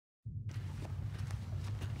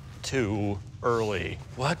too early.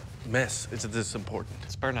 What? Miss, is it this important?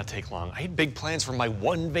 This better not take long. I had big plans for my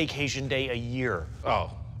one vacation day a year. Oh,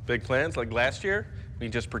 big plans like last year? We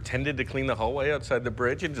just pretended to clean the hallway outside the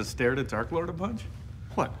bridge and just stared at Dark Lord a bunch?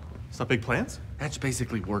 What? It's not big plans? That's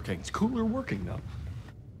basically working. It's cooler working, though.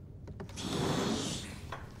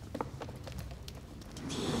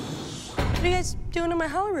 What are you guys doing in my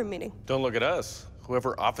Holoroom meeting? Don't look at us.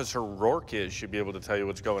 Whoever Officer Roarke is should be able to tell you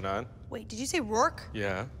what's going on. Wait, did you say Roarke?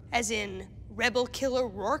 Yeah. As in rebel killer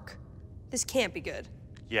Roarke? This can't be good.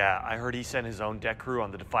 Yeah, I heard he sent his own deck crew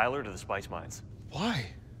on the Defiler to the spice mines. Why?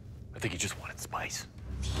 I think he just wanted spice.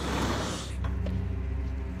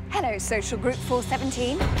 Hello, Social Group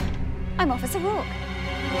 417. I'm Officer Roarke.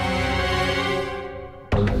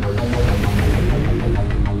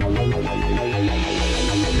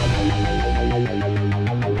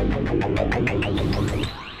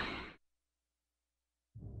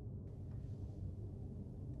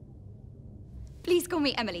 Please call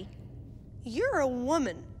me Emily. You're a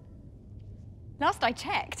woman. Last I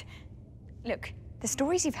checked. Look, the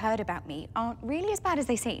stories you've heard about me aren't really as bad as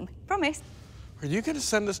they seem. Promise. Are you gonna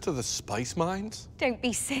send us to the spice mines? Don't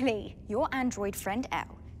be silly. Your android friend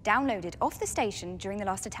Elle downloaded off the station during the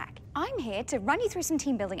last attack. I'm here to run you through some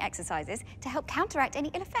team-building exercises to help counteract any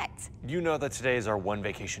ill effects. You know that today is our one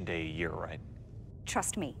vacation day a year, right?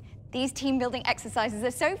 Trust me, these team-building exercises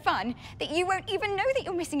are so fun that you won't even know that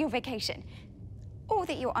you're missing your vacation. Or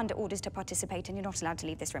that you're under orders to participate and you're not allowed to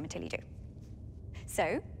leave this room until you do.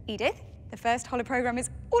 So, Edith, the first holo program is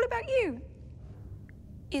all about you.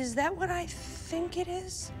 Is that what I think it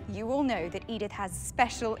is? You all know that Edith has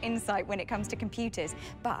special insight when it comes to computers,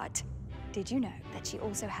 but did you know that she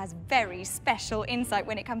also has very special insight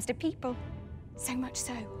when it comes to people? So much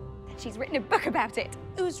so that she's written a book about it.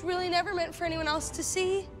 It was really never meant for anyone else to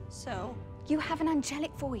see, so... You have an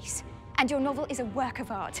angelic voice, and your novel is a work of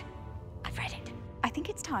art. I've read it. I think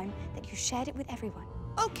it's time that you shared it with everyone.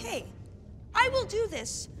 Okay, I will do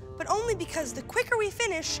this, but only because the quicker we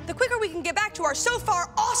finish, the quicker we can get back to our so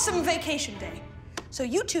far awesome vacation day. So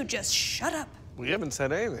you two just shut up. We haven't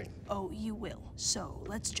said anything. Oh, you will. So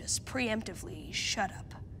let's just preemptively shut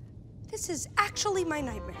up. This is actually my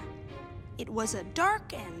nightmare. It was a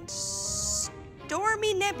dark and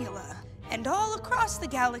stormy nebula, and all across the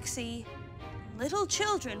galaxy, little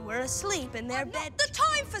children were asleep in their bed. Not the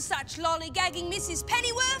time for such lollygagging, Mrs.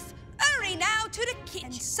 Pennyworth. Hurry now to the kitchen.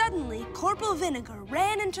 And suddenly, Corporal Vinegar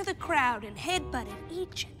ran into the crowd and headbutted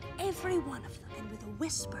each and every one of them. And with a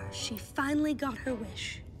whisper, she finally got her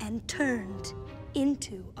wish and turned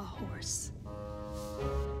into a horse.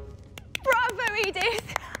 Bravo,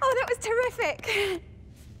 Edith! Oh, that was terrific.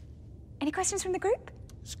 Any questions from the group?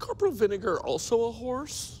 Is Corporal Vinegar also a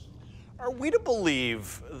horse? Are we to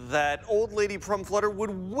believe that old lady Prumflutter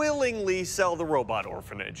would willingly sell the robot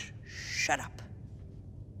orphanage? Shut up.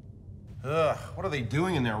 Ugh, what are they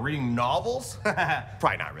doing in there? Reading novels?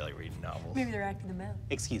 Probably not really reading novels. Maybe they're acting them out.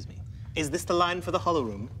 Excuse me. Is this the line for the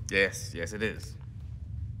Holoroom? Yes, it is.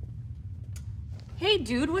 Hey,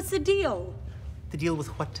 dude, what's the deal? The deal with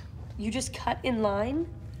what? You just cut in line?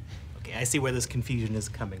 Okay, I see where this confusion is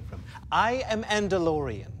coming from. I am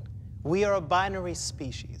Andolorian. We are a binary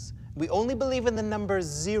species. We only believe in the numbers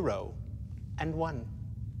 0 and 1.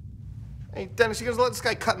 Hey, Dennis, you gonna let this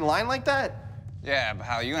guy cut in line like that? Yeah, but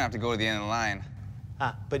Hal, you're gonna have to go to the end of the line.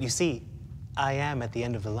 But you see, I am at the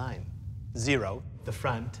end of the line. 0, the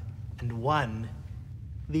front, and 1,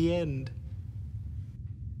 the end.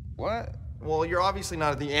 What? Well, you're obviously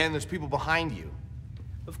not at the end. There's people behind you.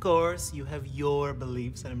 Of course, you have your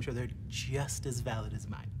beliefs, and I'm sure they're just as valid as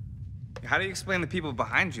mine. How do you explain the people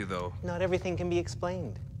behind you, though? Not everything can be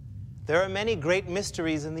explained. There are many great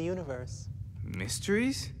mysteries in the universe.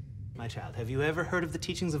 Mysteries? My child, have you ever heard of the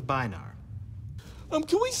teachings of Bynarr?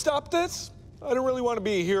 Can we stop this? I don't really want to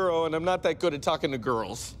be a hero, and I'm not that good at talking to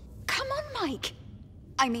girls. Come on, Mike.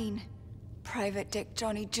 I mean, Private Dick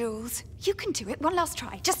Johnny Jules. You can do it. One last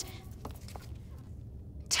try. Just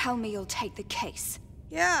tell me you'll take the case.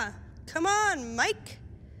 Yeah, come on, Mike.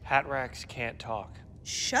 Hatracks can't talk.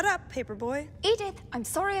 Shut up, Paperboy. Edith, I'm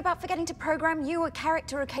sorry about forgetting to program you a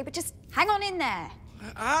character, okay? But just hang on in there.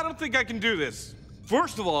 I don't think I can do this.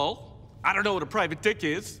 First of all, I don't know what a private dick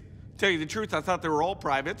is. Tell you the truth, I thought they were all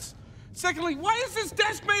privates. Secondly, why is this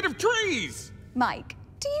desk made of trees? Mike,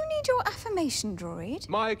 do you need your affirmation droid?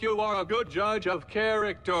 Mike, you are a good judge of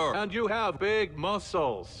character, and you have big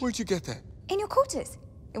muscles. Where'd you get that? In your quarters.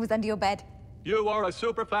 It was under your bed. You are a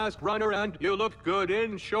super fast runner, and you look good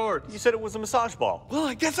in shorts. You said it was a massage ball. Well,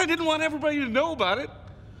 I guess I didn't want everybody to know about it.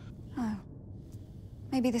 Oh.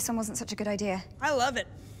 Maybe this one wasn't such a good idea. I love it.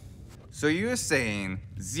 So you're saying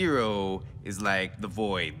 0 is like the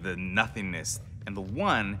void, the nothingness, and the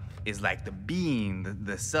 1 is like the being,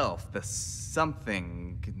 the self, the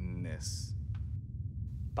somethingness.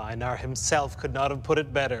 Beinar himself could not have put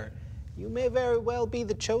it better. You may very well be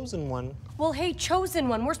the chosen one. Well, hey, chosen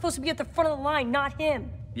one, we're supposed to be at the front of the line, not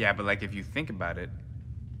him. Yeah, but like if you think about it,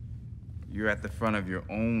 you're at the front of your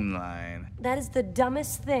own line. That is the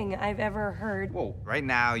dumbest thing I've ever heard. Whoa, right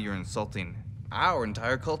now you're insulting our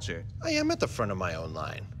entire culture. I am at the front of my own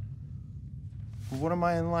line. What am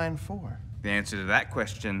I in line for? The answer to that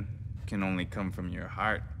question can only come from your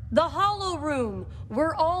heart. The Holoroom.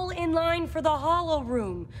 We're all in line for the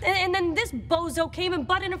Holoroom. And then this bozo came and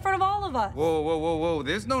butted in front of all of us. Whoa, whoa, whoa, whoa.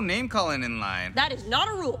 There's no name calling in line. That is not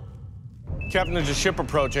a rule. Captain, there's a ship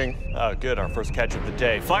approaching. Oh, good, our first catch of the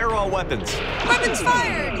day. Fire all weapons. Weapons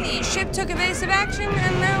fired! The ship took evasive action,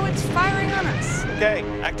 and now it's firing on us. Okay,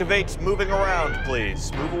 activate moving around,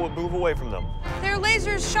 please. Move away from them. Their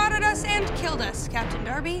lasers shot at us and killed us, Captain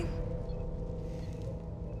Darby.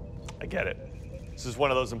 I get it. This is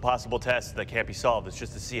one of those impossible tests that can't be solved. It's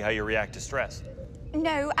just to see how you react to stress.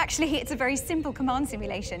 No, actually, it's a very simple command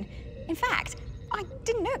simulation. In fact, I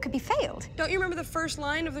didn't know it could be failed. Don't you remember the first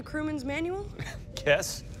line of the crewman's manual?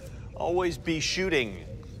 Yes. Always be shooting.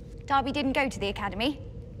 Darby didn't go to the academy,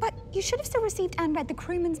 but you should have still received and read the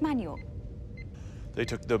crewman's manual. They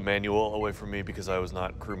took the manual away from me because I was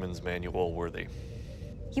not crewman's manual worthy.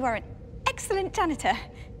 You are an excellent janitor.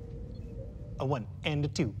 A 1 and a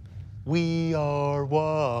 2. We are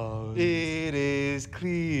one. It is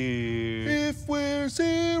clear. If we're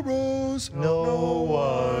zeros, No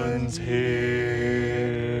one's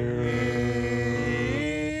here.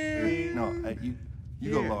 No,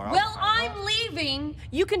 you go, Laura. Well, I'm leaving.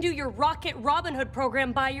 You can do your Rocket Robin Hood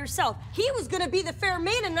program by yourself. He was gonna be the fair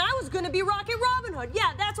maiden, and I was gonna be Rocket Robin Hood.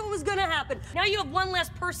 Yeah, that's what was gonna happen. Now you have one less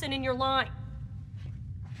person in your line.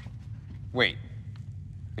 Wait,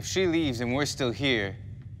 if she leaves and we're still here,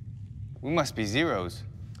 we must be zeros.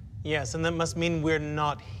 Yes, and that must mean we're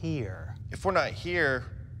not here. If we're not here,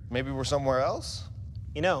 maybe we're somewhere else?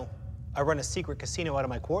 You know, I run a secret casino out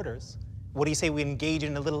of my quarters. What do you say we engage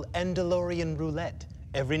in a little Andolorian roulette?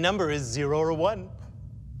 Every number is 0 or 1.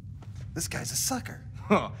 This guy's a sucker.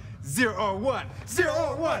 0 or 1. 0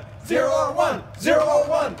 or 1. 0 or 1. 0 or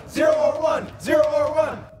 1. 0 or 1. 0 or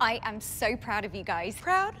 1. I am so proud of you guys.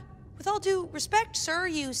 Proud? With all due respect, sir,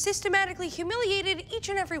 you systematically humiliated each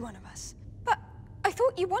and every one of us. But I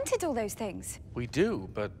thought you wanted all those things. We do,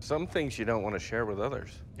 but some things you don't want to share with others.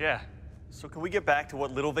 Yeah. So can we get back to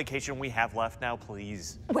what little vacation we have left now,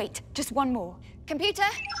 please? Wait, just one more. Computer,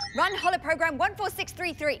 run holoprogram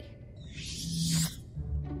 14633.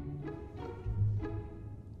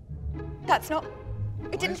 That's not...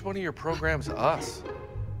 Why is one of your programs us?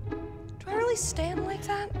 Do I really stand like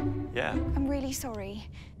that? Yeah. I'm really sorry.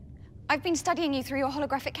 I've been studying you through your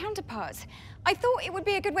holographic counterparts. I thought it would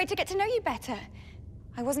be a good way to get to know you better.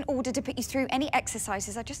 I wasn't ordered to put you through any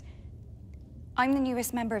exercises. I'm the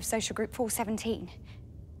newest member of Social Group 417.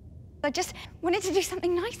 I just wanted to do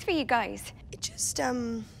something nice for you guys. It just,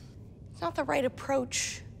 it's not the right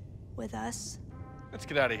approach with us. Let's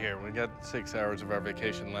get out of here. We got 6 hours of our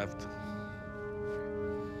vacation left.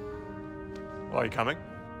 Oh, are you coming?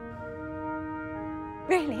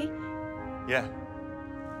 Really? Yeah.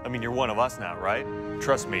 I mean, you're one of us now, right?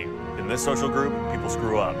 Trust me, in this social group, people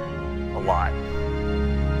screw up. A lot.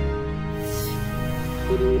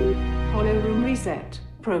 Holoroom reset.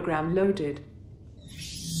 Program loaded.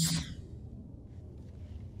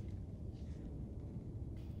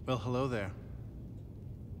 Well, hello there.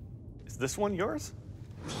 Is this one yours?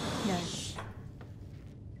 No.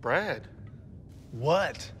 Brad.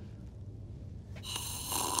 What?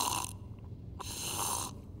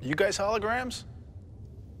 You guys holograms?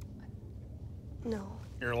 No.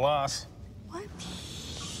 You're a loss. What?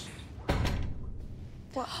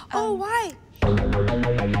 What? Oh, why?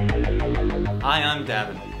 Hi, I'm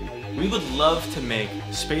Davin. We would love to make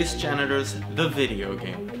Space Janitors the video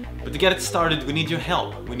game. But to get it started, we need your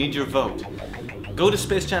help. We need your vote. Go to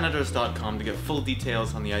spacejanitors.com to get full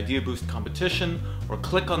details on the Idea Boost competition, or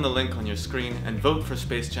click on the link on your screen and vote for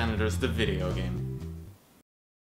Space Janitors the video game.